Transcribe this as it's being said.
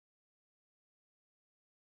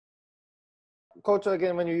Coach,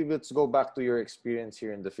 again, let's go back to your experience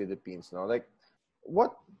here in the Philippines, no? Like,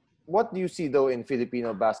 what what do you see though in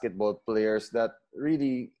Filipino basketball players that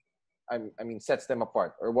really, I mean, sets them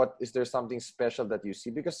apart? Or what is there something special that you see?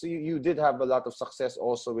 Because you did have a lot of success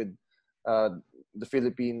also with uh, the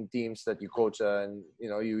Philippine teams that you coach, and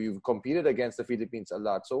you've competed against the Philippines a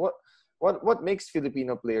lot. So what makes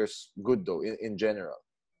Filipino players good though in general?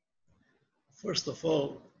 First of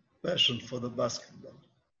all, passion for the basketball.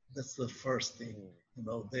 That's the first thing.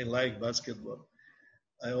 They like basketball.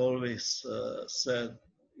 I always said,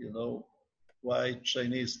 you know, why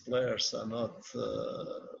Chinese players are not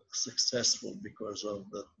successful because of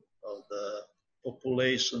the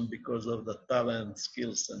population, because of the talent,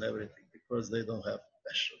 skills, and everything, because they don't have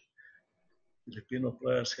passion. Filipino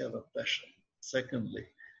players have a passion. Secondly,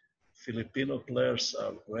 Filipino players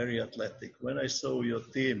are very athletic. When I saw your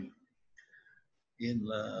team in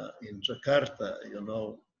Jakarta,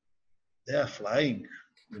 they are flying.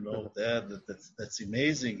 That's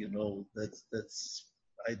amazing. That's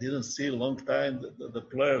I didn't see a long time the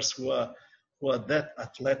players who are that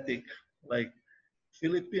athletic, like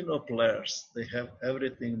Filipino players. They have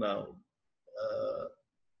everything now.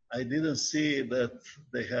 I didn't see that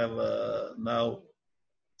they have now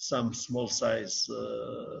some small size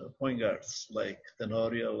point guards like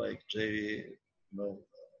Tenorio, like Jay,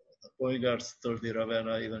 the point guards, Tordi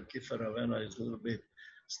Ravenna, even Kiefer Ravenna is a little bit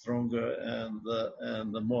stronger and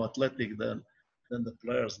more athletic than the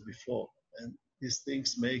players before. And these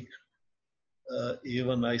things make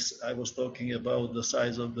even I was talking about the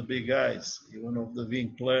size of the big guys, even of the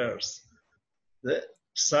wing players. The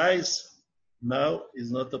size now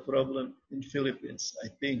is not a problem in Philippines. I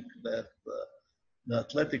think that the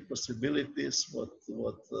athletic possibilities,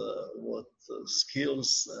 what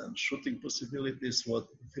skills and shooting possibilities, what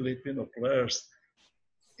Filipino players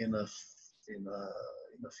in a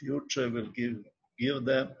future will give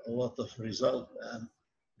them a lot of result. And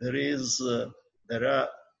there are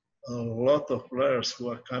a lot of players who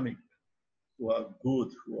are coming, who are good,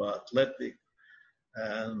 who are athletic,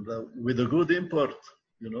 and with a good import,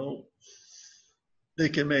 they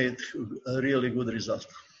can make a really good result.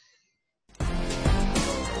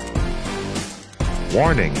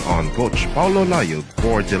 Warning on Coach Paulo Layug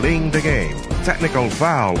for delaying the game. Technical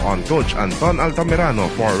foul on Coach Anton Altamirano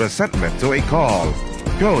for resentment to a call.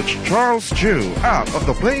 Coach Charles Chu out of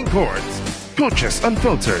the playing court. Coaches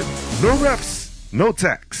Unfiltered. No refs, no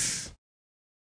techs.